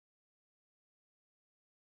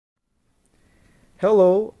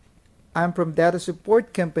Hello, I'm from Data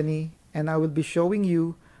Support Company and I will be showing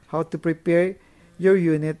you how to prepare your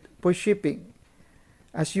unit for shipping.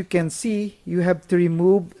 As you can see, you have to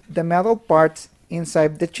remove the metal parts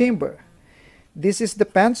inside the chamber. This is the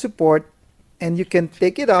pan support and you can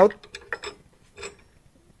take it out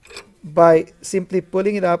by simply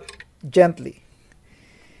pulling it up gently.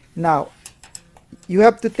 Now, you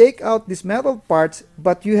have to take out these metal parts,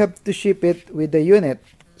 but you have to ship it with the unit.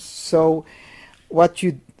 So what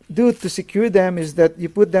you do to secure them is that you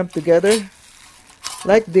put them together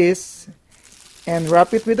like this and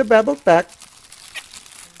wrap it with a bubble pack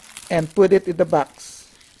and put it in the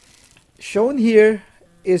box. Shown here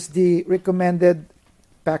is the recommended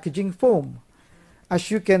packaging foam.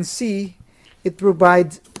 As you can see, it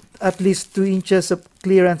provides at least 2 inches of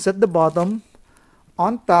clearance at the bottom,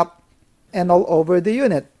 on top, and all over the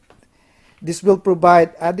unit. This will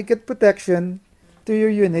provide adequate protection to your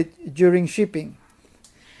unit during shipping.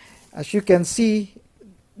 As you can see,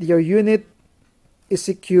 your unit is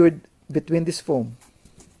secured between this foam.